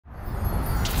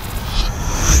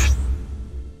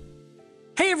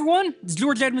everyone, it's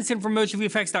George Edmondson from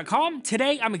MotionVFX.com.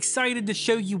 Today, I'm excited to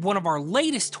show you one of our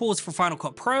latest tools for Final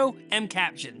Cut Pro,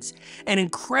 mCaptions, an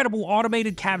incredible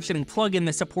automated captioning plugin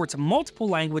that supports multiple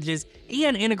languages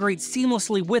and integrates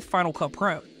seamlessly with Final Cut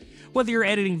Pro. Whether you're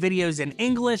editing videos in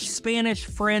English, Spanish,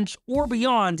 French, or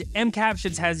beyond,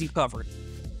 mCaptions has you covered.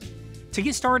 To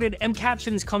get started,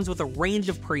 mCaptions comes with a range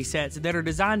of presets that are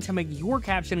designed to make your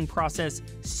captioning process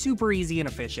super easy and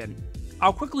efficient.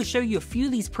 I'll quickly show you a few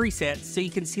of these presets so you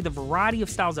can see the variety of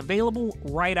styles available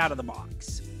right out of the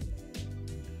box.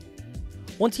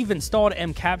 Once you've installed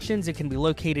mCaptions, it can be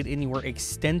located in your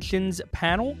extensions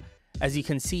panel. As you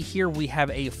can see here, we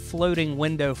have a floating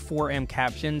window for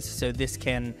mCaptions, so this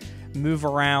can move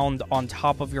around on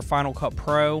top of your Final Cut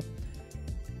Pro.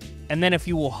 And then if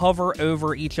you will hover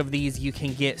over each of these, you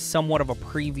can get somewhat of a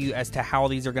preview as to how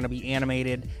these are going to be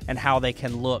animated and how they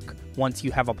can look once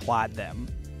you have applied them.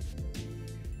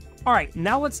 Alright,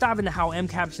 now let's dive into how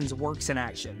mCaptions works in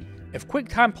action. If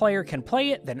QuickTime Player can play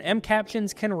it, then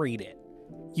mCaptions can read it.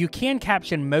 You can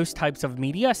caption most types of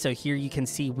media, so here you can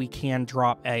see we can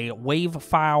drop a WAV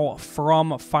file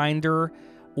from Finder,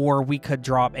 or we could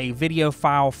drop a video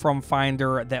file from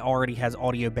Finder that already has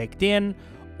audio baked in,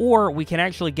 or we can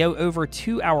actually go over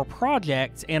to our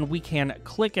projects and we can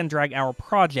click and drag our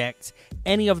projects.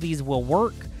 Any of these will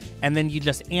work, and then you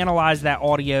just analyze that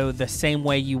audio the same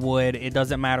way you would. It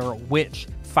doesn't matter which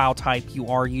file type you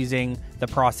are using, the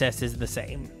process is the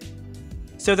same.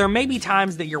 So there may be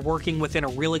times that you're working within a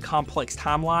really complex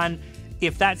timeline.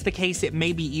 If that's the case, it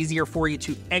may be easier for you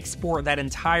to export that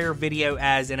entire video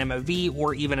as an MOV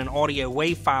or even an audio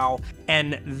WAV file,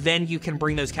 and then you can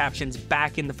bring those captions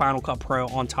back into Final Cut Pro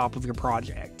on top of your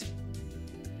project.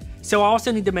 So I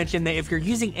also need to mention that if you're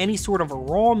using any sort of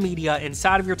raw media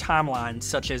inside of your timeline,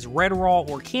 such as Red Raw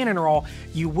or Canon Raw,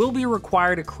 you will be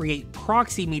required to create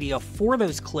proxy media for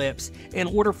those clips in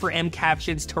order for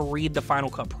mCaptions to read the Final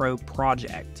Cut Pro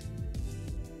project.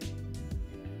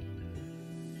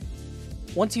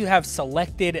 Once you have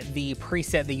selected the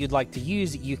preset that you'd like to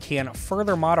use, you can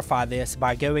further modify this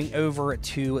by going over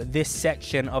to this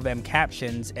section of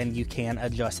mCaptions, and you can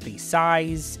adjust the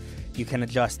size, you can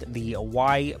adjust the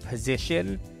Y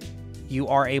position, you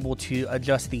are able to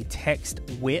adjust the text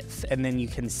width, and then you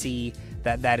can see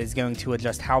that that is going to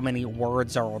adjust how many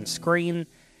words are on screen,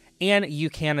 and you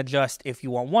can adjust if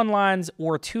you want 1 lines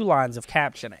or 2 lines of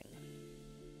captioning.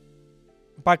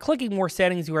 By clicking more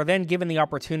settings, you are then given the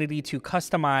opportunity to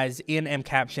customize in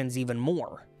mCaptions even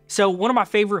more. So one of my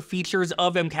favorite features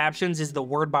of mCaptions is the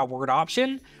word-by-word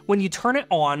option. When you turn it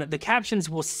on, the captions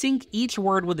will sync each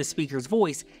word with the speaker's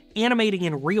voice, animating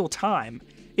in real time.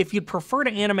 If you'd prefer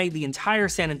to animate the entire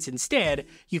sentence instead,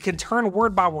 you can turn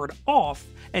word-by-word off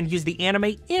and use the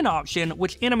Animate In option,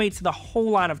 which animates the whole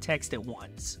line of text at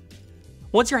once.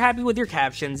 Once you're happy with your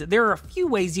captions, there are a few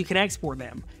ways you can export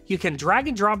them. You can drag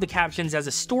and drop the captions as a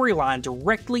storyline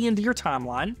directly into your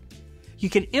timeline. You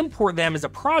can import them as a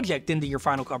project into your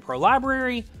Final Cut Pro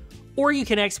library, or you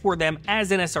can export them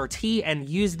as an SRT and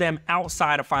use them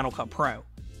outside of Final Cut Pro.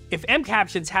 If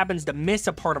mCaptions happens to miss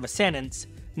a part of a sentence,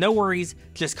 no worries,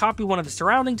 just copy one of the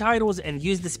surrounding titles and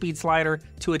use the speed slider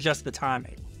to adjust the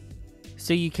timing.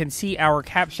 So you can see our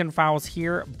caption files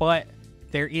here, but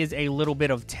there is a little bit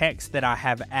of text that I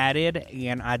have added,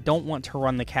 and I don't want to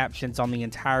run the captions on the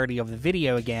entirety of the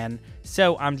video again,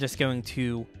 so I'm just going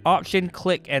to Option,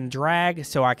 click, and drag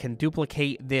so I can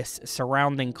duplicate this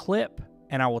surrounding clip,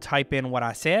 and I will type in what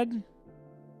I said.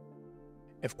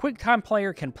 If QuickTime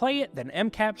Player can play it, then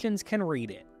mCaptions can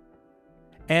read it.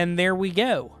 And there we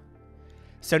go.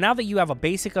 So now that you have a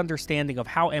basic understanding of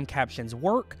how mCaptions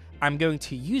work, I'm going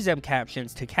to use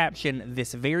mCaptions to caption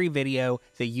this very video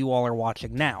that you all are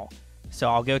watching now. So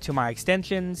I'll go to my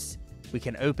extensions, we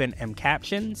can open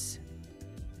mCaptions.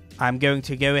 I'm going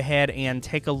to go ahead and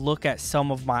take a look at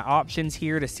some of my options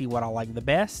here to see what I like the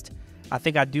best. I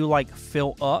think I do like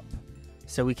fill up,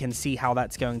 so we can see how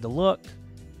that's going to look.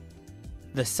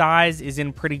 The size is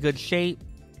in pretty good shape.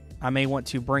 I may want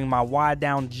to bring my Y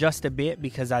down just a bit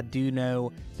because I do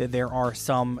know that there are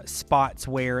some spots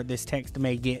where this text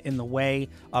may get in the way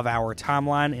of our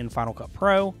timeline in Final Cut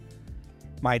Pro.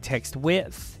 My text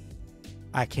width,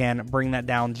 I can bring that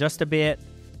down just a bit.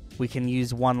 We can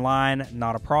use 1 line,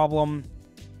 not a problem.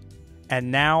 And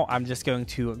now I'm just going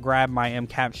to grab my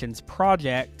mCaptions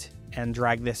project and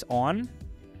drag this on.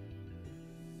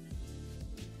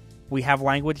 We have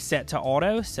language set to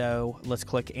auto, so let's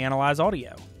click Analyze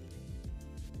Audio.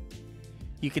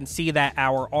 You can see that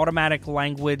our automatic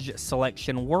language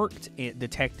selection worked. It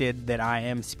detected that I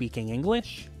am speaking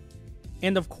English.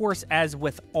 And of course, as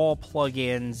with all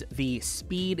plugins, the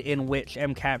speed in which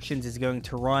mCaptions is going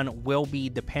to run will be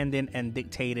dependent and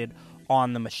dictated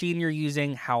on the machine you're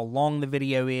using, how long the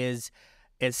video is,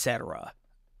 etc.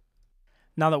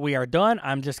 Now that we are done,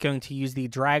 I'm just going to use the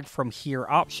drag from here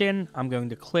option. I'm going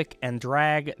to click and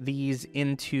drag these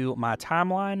into my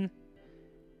timeline.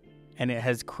 And it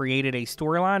has created a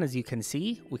storyline, as you can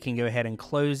see. We can go ahead and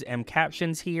close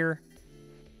mCaptions here.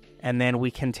 And then we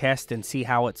can test and see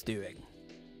how it's doing.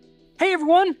 Hey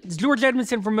everyone, it's George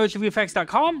Edmondson from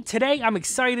MotionVFX.com. Today I'm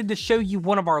excited to show you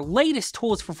one of our latest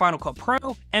tools for Final Cut Pro,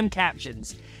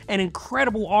 mCaptions, an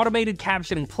incredible automated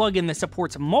captioning plugin that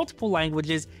supports multiple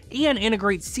languages and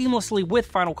integrates seamlessly with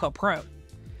Final Cut Pro.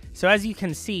 So as you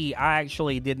can see, I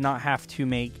actually did not have to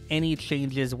make any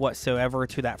changes whatsoever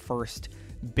to that first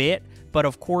bit, but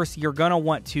of course you're going to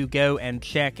want to go and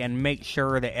check and make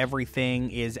sure that everything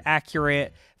is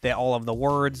accurate, that all of the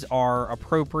words are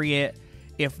appropriate.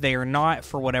 If they are not,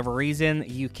 for whatever reason,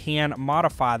 you can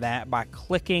modify that by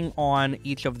clicking on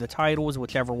each of the titles,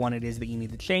 whichever one it is that you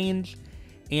need to change,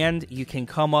 and you can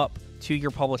come up to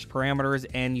your published parameters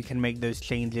and you can make those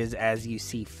changes as you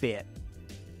see fit.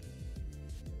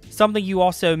 Something you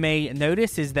also may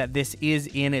notice is that this is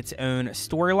in its own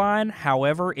storyline.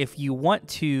 However, if you want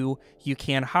to, you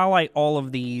can highlight all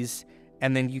of these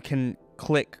and then you can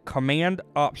click Command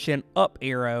Option Up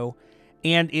arrow,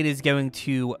 and it is going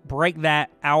to break that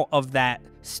out of that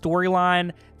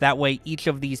storyline. That way each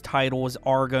of these titles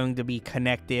are going to be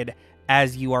connected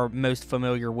as you are most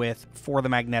familiar with for the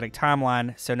magnetic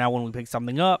timeline. So now when we pick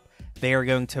something up, they are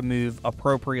going to move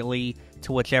appropriately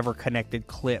to whichever connected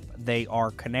clip they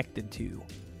are connected to.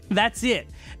 That's it.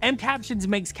 mCaptions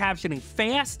makes captioning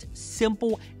fast,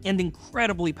 simple, and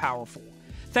incredibly powerful.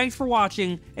 Thanks for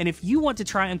watching, and if you want to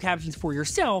try mCaptions for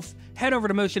yourself, head over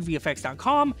to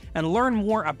MotionVFX.com and learn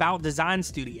more about Design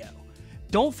Studio.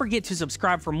 Don't forget to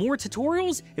subscribe for more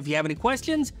tutorials. If you have any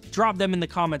questions, drop them in the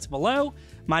comments below.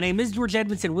 My name is George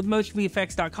Edmondson with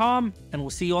MotionVFX.com, and we'll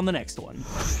see you on the next one.